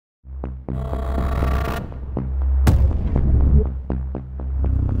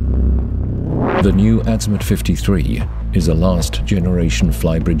The new Azimut 53 is a last-generation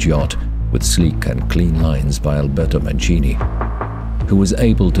flybridge yacht with sleek and clean lines by Alberto Mancini, who was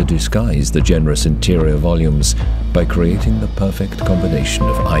able to disguise the generous interior volumes by creating the perfect combination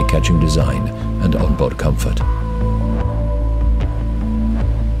of eye-catching design and onboard comfort.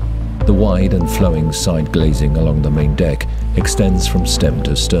 The wide and flowing side glazing along the main deck extends from stem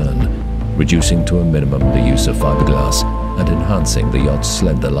to stern, reducing to a minimum the use of fiberglass and enhancing the yacht's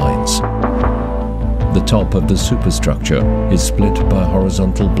slender lines. The top of the superstructure is split by a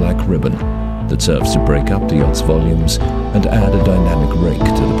horizontal black ribbon that serves to break up the yacht's volumes and add a dynamic rake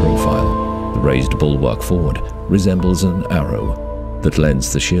to the profile. The raised bulwark forward resembles an arrow that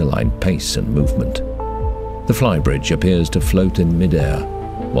lends the shear line pace and movement. The flybridge appears to float in mid-air,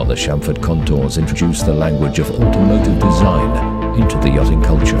 while the chamfered contours introduce the language of automotive design into the yachting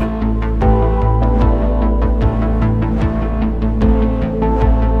culture.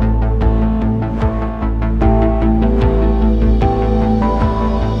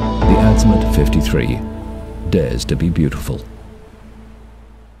 The Azimut 53 dares to be beautiful.